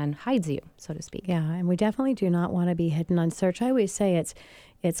search and hides you, so to speak. Yeah, and we definitely do not want to be hidden on search. I always say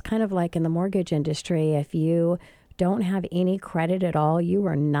it's kind of like in the mortgage industry. If you don't have any credit at all, you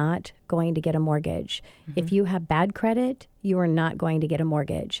are not going to get a mortgage. If you have bad credit, you are not going to get a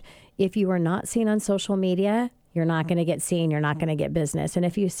mortgage. If you are not seen on social media, you're not going to get seen, you're not going to get business. And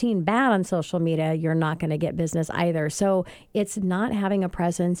if you've seen bad on social media, you're not going to get business either. So it's not having a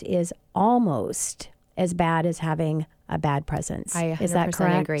presence is almost as bad as having a bad presence. I 100% is that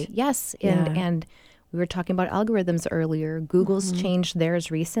correct? agree. Yes, and we were talking about algorithms earlier. Google's changed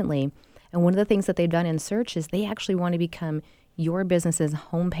theirs recently. And one of the things that they've done in search is they actually want to become your business's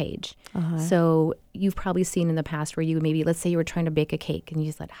homepage. So you've probably seen in the past where you maybe, let's say you were trying to bake a cake and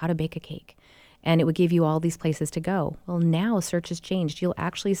you said, how to bake a cake. And it would give you all these places to go. Well, now search has changed. You'll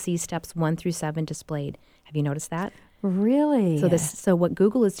actually see steps 1 through 7 displayed. Have you noticed that? Really? So what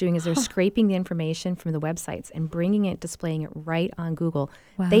Google is doing is they're scraping the information from the websites and bringing it, displaying it right on Google.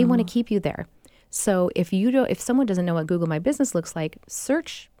 Wow. They want to keep you there. So if someone doesn't know what Google My Business looks like,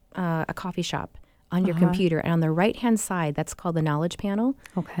 search a coffee shop on your computer, and on the right-hand side, that's called the knowledge panel.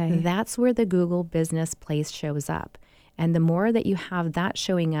 Okay. That's where the Google Business place shows up. And the more that you have that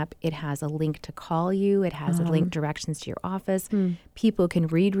showing up, it has a link to call you. It has a link directions to your office. People can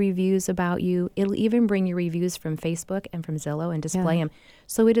read reviews about you. It'll even bring you reviews from Facebook and from Zillow and display them.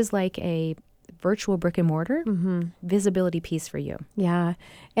 So it is like a virtual brick and mortar visibility piece for you. Yeah.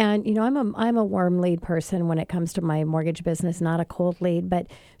 And, I'm a warm lead person when it comes to my mortgage business, not a cold lead. But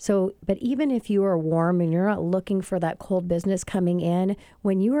even if you are warm and you're not looking for that cold business coming in,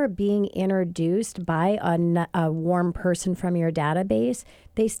 when you are being introduced by a warm person from your database,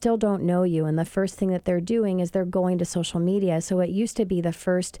 they still don't know you. And the first thing that they're doing is they're going to social media. So it used to be the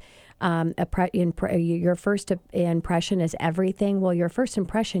first your first impression is everything. Well, your first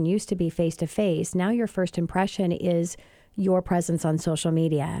impression used to be face-to-face. Now your first impression is your presence on social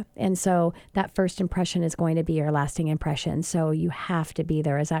media. And so that first impression is going to be your lasting impression. So you have to be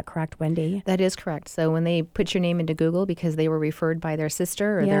there. Is that correct, Wendy? That is correct. So when they put your name into Google because they were referred by their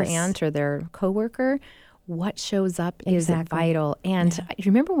sister or their aunt or their coworker, what shows up is vital. And you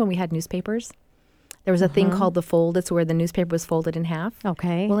remember when we had newspapers? There was a thing called the fold. It's where the newspaper was folded in half.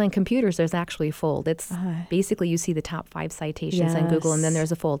 Okay. Well, in computers, there's actually a fold. It's basically you see the top 5 citations on Google, and then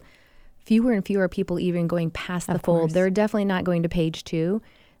there's a fold. Fewer and fewer people even going past the fold. They're definitely not going to page 2.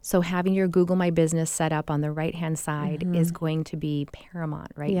 So having your Google My Business set up on the right-hand side is going to be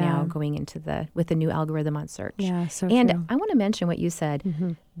paramount now going into with the new algorithm on search. Yeah, so and true. I want to mention what you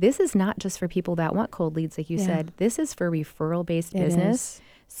said. This is not just for people that want cold leads, like you said. This is for referral-based business.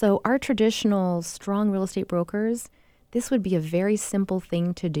 So our traditional strong real estate brokers, this would be a very simple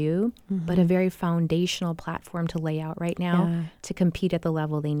thing to do, but a very foundational platform to lay out right now to compete at the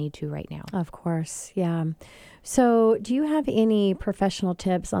level they need to right now. Of course, yeah. So do you have any professional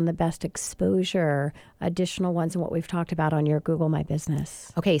tips on the best exposure, additional ones than what we've talked about on your Google My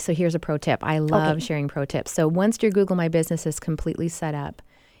Business? Okay, so here's a pro tip. I love sharing pro tips. So once your Google My Business is completely set up,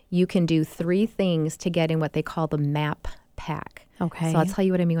 you can do 3 things to get in what they call the map pack. Okay. So I'll tell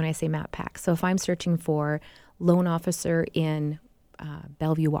you what I mean when I say map pack. So if I'm searching for loan officer in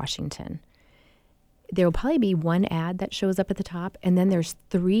Bellevue, Washington, there will probably be one ad that shows up at the top, and then there's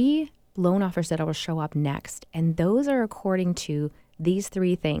 3 loan offers that will show up next. And those are according to these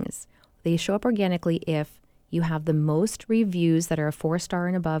 3 things. They show up organically if you have the most reviews that are a 4-star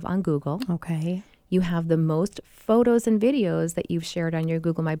and above on Google. Okay. You have the most photos and videos that you've shared on your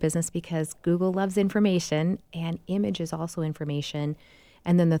Google My Business, because Google loves information and image is also information.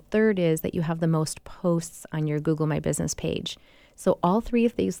 And then the third is that you have the most posts on your Google My Business page. So all 3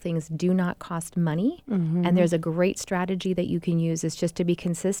 of these things do not cost money. And there's a great strategy that you can use is just to be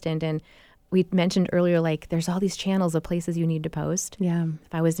consistent. And we mentioned earlier, like there's all these channels of places you need to post. Yeah.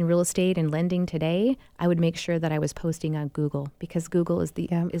 If I was in real estate and lending today, I would make sure that I was posting on Google, because Google is the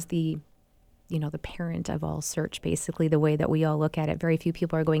the parent of all search, basically, the way that we all look at it. Very few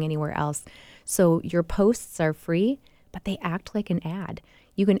people are going anywhere else. So your posts are free, but they act like an ad.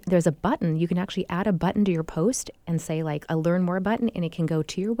 There's a button. You can actually add a button to your post and say like a learn more button, and it can go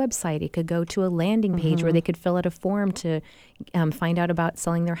to your website. It could go to a landing page where they could fill out a form to find out about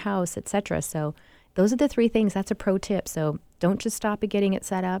selling their house, etc. So those are the 3 things. That's a pro tip. So don't just stop at getting it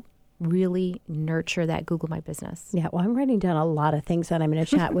set up. Really nurture that Google My Business. Yeah, well, I'm writing down a lot of things that I'm going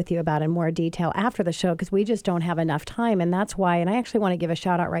to chat with you about in more detail after the show, because we just don't have enough time. And that's why, and I actually want to give a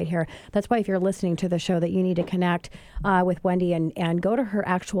shout out right here. That's why if you're listening to the show, that you need to connect with Wendy and go to her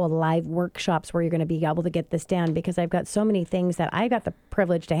actual live workshops where you're going to be able to get this down, because I've got so many things that I got the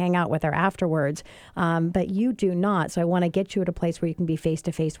privilege to hang out with her afterwards, but you do not. So I want to get you at a place where you can be face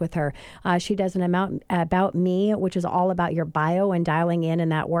to face with her. She does an amount about me, which is all about your bio and dialing in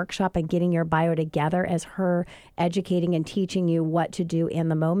that workshop and getting your bio together as her educating and teaching you what to do in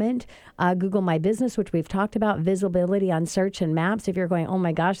the moment. Google My Business, which we've talked about, visibility on search and maps. If you're going, oh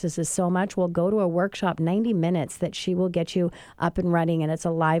my gosh, this is so much, we'll go to a workshop, 90 minutes, that she will get you up and running. And it's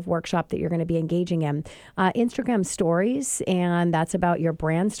a live workshop that you're going to be engaging in. Instagram stories, and that's about your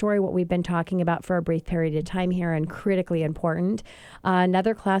brand story, what we've been talking about for a brief period of time here, and critically important.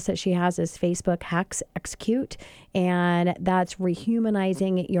 Another class that she has is Facebook Hacks Execute, and that's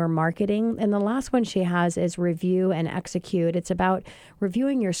rehumanizing your marketing. And the last one she has is Review and Execute. It's about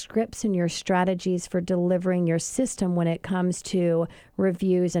reviewing your scripts and your strategies for delivering your system when it comes to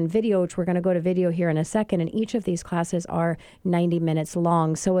reviews and video, which we're going to go to video here in a second. And each of these classes are 90 minutes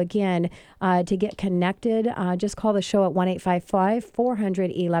long. So again, to get connected, just call the show at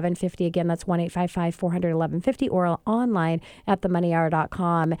 1-855-400-1150. Again, that's 1-855-400-1150, or online at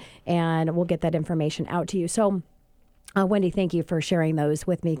themoneyhour.com, and we'll get that information out to you. So Wendy, thank you for sharing those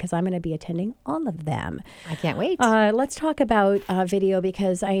with me, because I'm going to be attending all of them. I can't wait. Let's talk about video,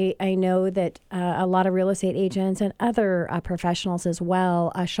 because I know that a lot of real estate agents and other professionals as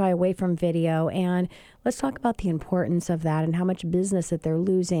well shy away from video. And let's talk about the importance of that and how much business that they're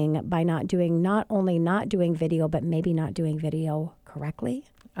losing by not only not doing video, but maybe not doing video correctly.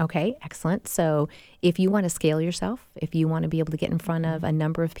 Okay, excellent. So if you want to scale yourself, if you want to be able to get in front of a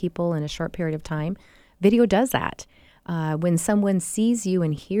number of people in a short period of time, video does that. When someone sees you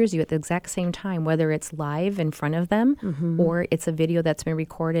and hears you at the exact same time, whether it's live in front of them or it's a video that's been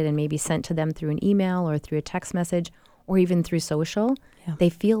recorded and maybe sent to them through an email or through a text message or even through social, they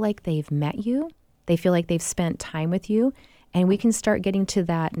feel like they've met you. They feel like they've spent time with you. And we can start getting to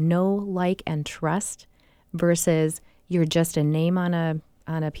that know, like, and trust versus you're just a name on a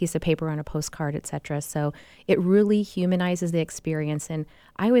piece of paper, on a postcard, etc. So it really humanizes the experience. And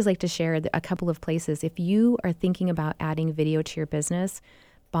I always like to share a couple of places. If you are thinking about adding video to your business,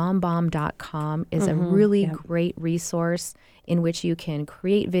 bombbomb.com is a really great resource in which you can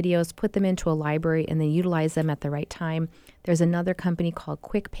create videos, put them into a library, and then utilize them at the right time. There's another company called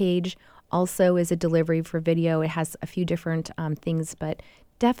QuickPage, also is a delivery for video. It has a few different things, but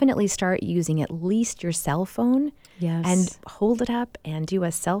definitely start using at least your cell phone. Yes. And hold it up and do a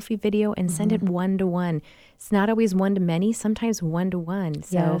selfie video and send it one-to-one. It's not always one-to-many, sometimes one-to-one.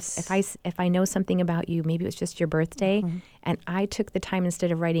 So Yes. if I know something about you, maybe it was just your birthday, and I took the time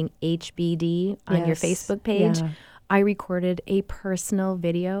instead of writing HBD on your Yes. Facebook page, Yeah. I recorded a personal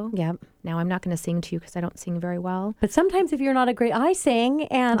video. Yep. Now, I'm not going to sing to you because I don't sing very well. But sometimes if you're not a great, I sing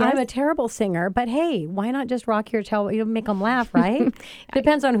and Yes. I'm a terrible singer, but hey, why not just rock your tail, make them laugh, right?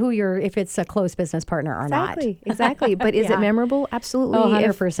 Depends on who if it's a close business partner or Exactly. But is it memorable? Absolutely. Oh,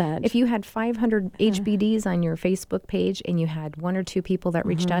 100%. If you had 500 HBDs on your Facebook page and you had one or two people that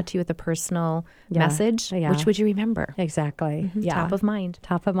reached out to you with a personal message, which would you remember? Exactly. Yeah. Top of mind.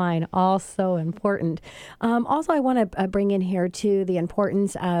 Top of mind. Also important. Also, I want to bring in here, too, the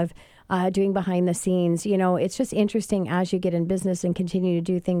importance of doing behind the scenes. It's just interesting as you get in business and continue to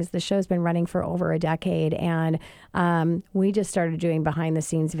do things. The show's been running for over a decade, and we just started doing behind the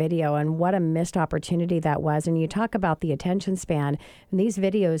scenes video, and what a missed opportunity that was. And you talk about the attention span, and these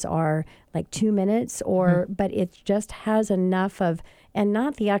videos are like 2 minutes, but it just has enough of, and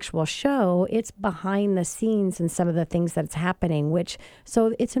not the actual show, it's behind the scenes and some of the things that's happening,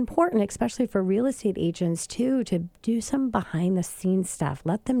 so it's important, especially for real estate agents too, to do some behind the scenes stuff.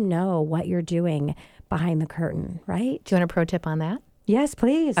 Let them know what you're doing behind the curtain, right? Do you want a pro tip on that? Yes,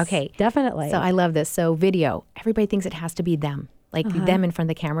 please. Okay. Definitely. So I love this. So video, everybody thinks it has to be them, like them in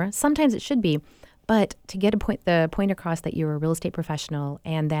front of the camera. Sometimes it should be. But to get the point across that you're a real estate professional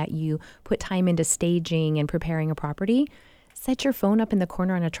and that you put time into staging and preparing a property, set your phone up in the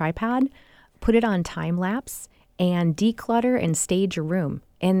corner on a tripod, put it on time lapse, and declutter and stage your room.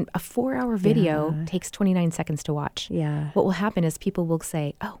 And a 4-hour video takes 29 seconds to watch. Yeah. What will happen is people will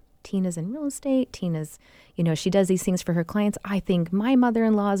say, oh, Tina's in real estate. Tina's, she does these things for her clients. I think my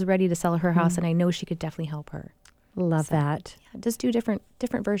mother-in-law is ready to sell her house, and I know she could definitely help her. Love that. Yeah, just do different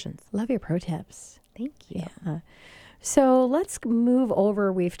versions. Love your pro tips. Thank you. Yeah. So let's move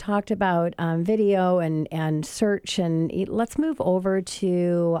over. We've talked about video and search, and let's move over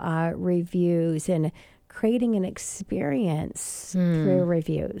to reviews and creating an experience through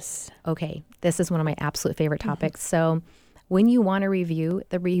reviews. Okay, this is one of my absolute favorite topics. So when you want a review,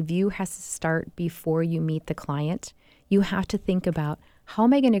 the review has to start before you meet the client. You have to think about, how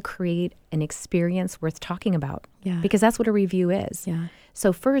am I going to create an experience worth talking about? Yeah. Because that's what a review is. Yeah.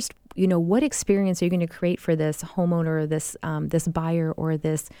 So first, what experience are you going to create for this homeowner, or this buyer, or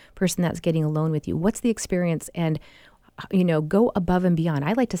this person that's getting a loan with you? What's the experience? And go above and beyond.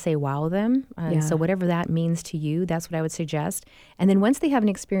 I like to say wow them. So whatever that means to you, that's what I would suggest. And then once they have an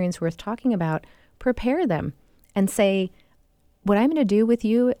experience worth talking about, prepare them and say, what I'm going to do with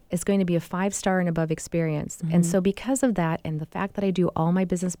you is going to be a 5-star and above experience. And so because of that, and the fact that I do all my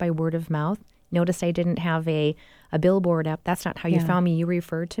business by word of mouth, notice I didn't have a billboard up. That's not how you found me. You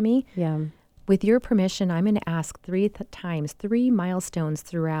referred to me. Yeah. With your permission, I'm going to ask 3 milestones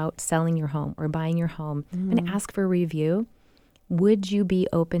throughout selling your home or buying your home. I'm going to ask for a review. Would you be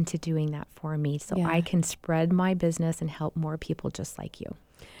open to doing that for me so I can spread my business and help more people just like you?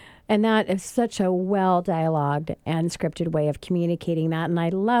 And that is such a well-dialogued and scripted way of communicating that. And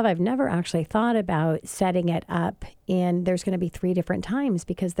I've never actually thought about setting it up there's going to be 3 different times,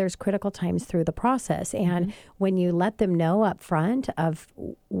 because there's critical times through the process. And when you let them know up front of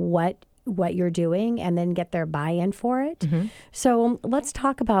what you're doing and then get their buy-in for it. So let's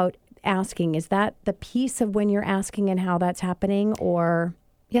talk about asking. Is that the piece of when you're asking and how that's happening, or?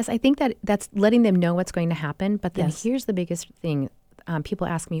 Yes, I think that's letting them know what's going to happen. But then here's the biggest thing. People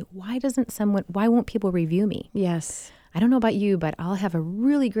ask me, why won't people review me? Yes. I don't know about you, but I'll have a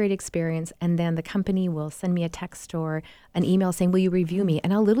really great experience, and then the company will send me a text or an email saying, will you review me?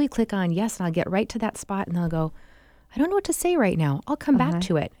 And I'll literally click on yes, and I'll get right to that spot, and they'll go, I don't know what to say right now. I'll come back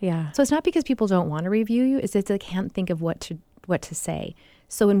to it. Yeah. So it's not because people don't want to review you, it's that they can't think of what to say.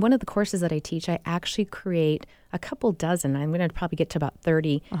 So in one of the courses that I teach, I actually create a couple dozen, I'm going to probably get to about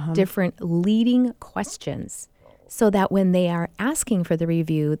 30 different leading questions, so that when they are asking for the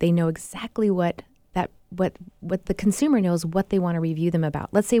review, they know exactly what the consumer knows what they want to review them about.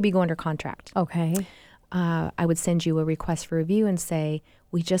 Let's say we go under contract. Okay. I would send you a request for review and say,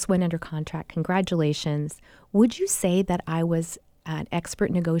 we just went under contract. Congratulations. Would you say that I was an expert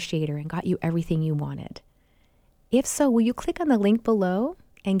negotiator and got you everything you wanted? If so, will you click on the link below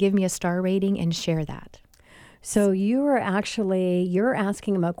and give me a star rating and share that? So you're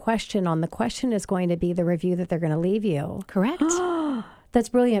asking them a question. On the question is going to be the review that they're going to leave you. Correct. That's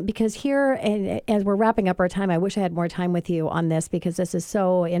brilliant, because here, as we're wrapping up our time, I wish I had more time with you on this because this is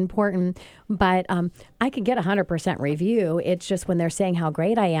so important. But I could get 100% review. It's just when they're saying how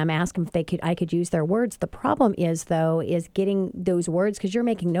great I am, ask them if I could use their words. The problem is, though, is getting those words, because you're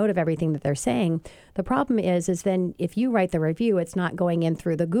making note of everything that they're saying. The problem is then if you write the review, it's not going in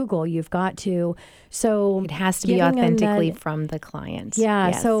through the Google. You've got to, so it has to be authentically from the client. Yeah.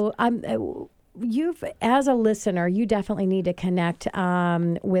 Yes. So as a listener, you definitely need to connect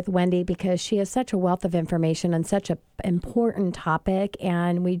with Wendy, because she has such a wealth of information on such an important topic.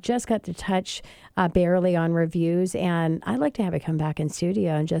 And we just got to touch barely on reviews. And I'd like to have her come back in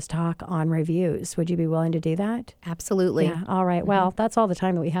studio and just talk on reviews. Would you be willing to do that? Absolutely. Yeah. All right. Well, that's all the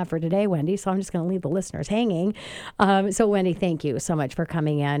time that we have for today, Wendy. So I'm just going to leave the listeners hanging. So Wendy, thank you so much for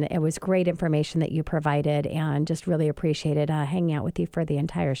coming in. It was great information that you provided, and just really appreciated hanging out with you for the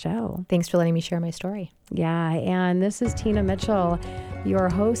entire show. Thanks for letting me share my story. Yeah, and this is Tina Mitchell, your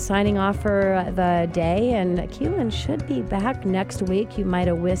host, signing off for the day. And Keelan should be back next week. You might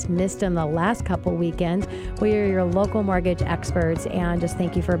have missed him the last couple weekends. We are your local mortgage experts, and just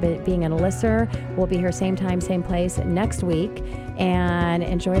thank you for being a listener. We'll be here same time, same place next week, and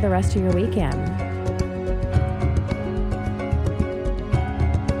enjoy the rest of your weekend.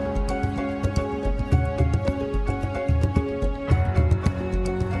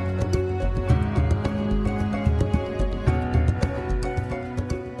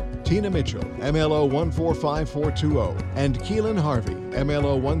 Tina Mitchell, MLO 145420, and Keelan Harvey,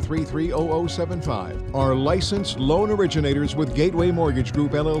 MLO 1330075, are licensed loan originators with Gateway Mortgage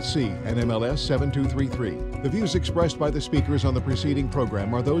Group, LLC, and MLS 7233. The views expressed by the speakers on the preceding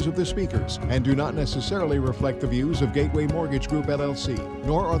program are those of the speakers and do not necessarily reflect the views of Gateway Mortgage Group, LLC,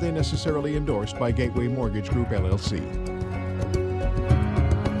 nor are they necessarily endorsed by Gateway Mortgage Group, LLC.